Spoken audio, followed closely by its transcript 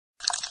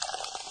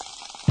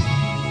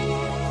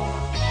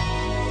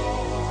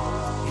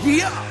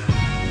Yeah.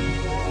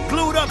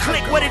 Glued up,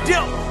 click what it do.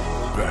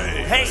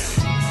 Bang. Hey.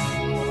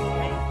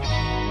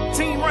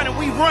 Team running,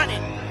 we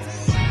running.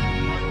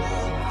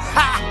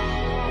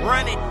 Ha!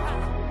 Run it.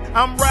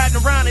 I'm riding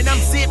around and I'm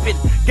zipping.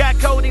 Got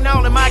codeine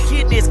all in my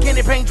kidneys.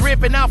 Candy paint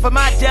dripping off of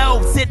my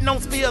dough. Sitting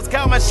on spills,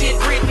 call my shit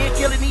Britney.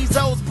 Killing these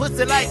hoes,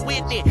 pussy like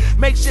Whitney.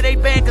 Make sure they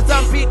bad cause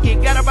I'm picky.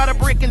 Got about a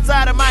brick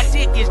inside of my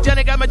tickets.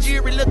 Johnny got my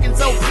jewelry looking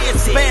so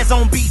pissy. Spaz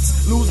on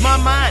beats, lose my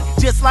mind,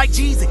 just like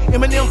Jeezy.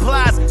 Eminem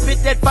plies,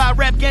 spit that fire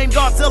rap game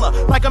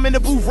Godzilla. Like I'm in the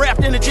booth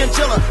wrapped in a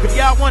chinchilla. If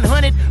y'all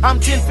 100, I'm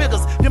 10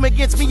 figures. Them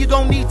against me, you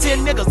gon' need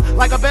 10 niggas.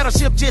 Like a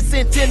battleship just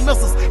sent 10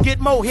 missiles.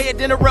 Get more head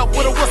than a rep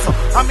with a whistle.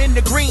 I'm in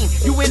the green,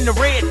 you in the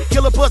red.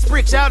 Killer bust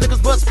bricks, y'all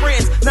niggas bust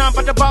spreads. Now I'm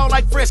about to ball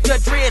like fresh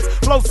cut dreads.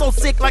 Flow so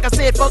sick, like I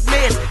said, fuck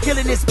meds.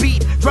 Killing this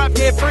beat, drop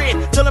dead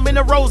Fred. Till I'm in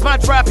the rose, my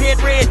drop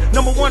head red.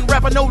 #1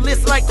 rapper, no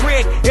list like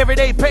Craig.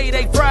 Everyday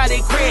payday,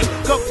 Friday, Craig.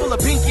 Cup full of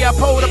pinky, I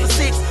pulled up a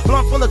 6.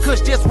 Blunt full of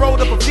kush, just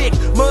rolled up a Vic.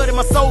 Mud in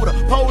my soda,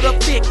 pulled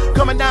up thick.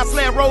 Coming down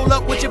slam, roll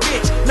up with your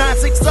bitch.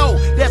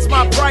 960, that's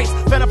my price.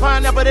 Fanta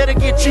pineapple, that'll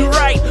get you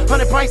right.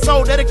 100 pints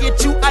sold, that'll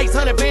get you ice.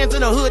 100 bands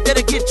in the hood,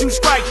 that'll get you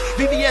strike.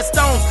 VVS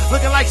Stones,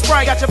 looking like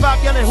Sprite. Got your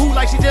vibe yelling who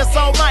like she just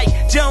saw Mike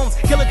Jones.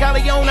 Killa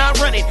Kyleon, I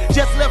run it.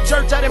 Just left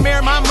church, I done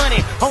marry my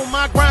money. On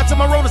my grind till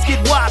my rollers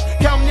get wide.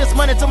 Counting this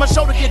money till my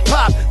shoulder get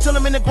popped. Till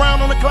I'm in the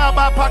ground on the cloud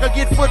by pocket,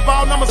 get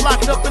football numbers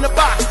locked up in the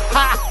box.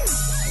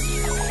 Ha!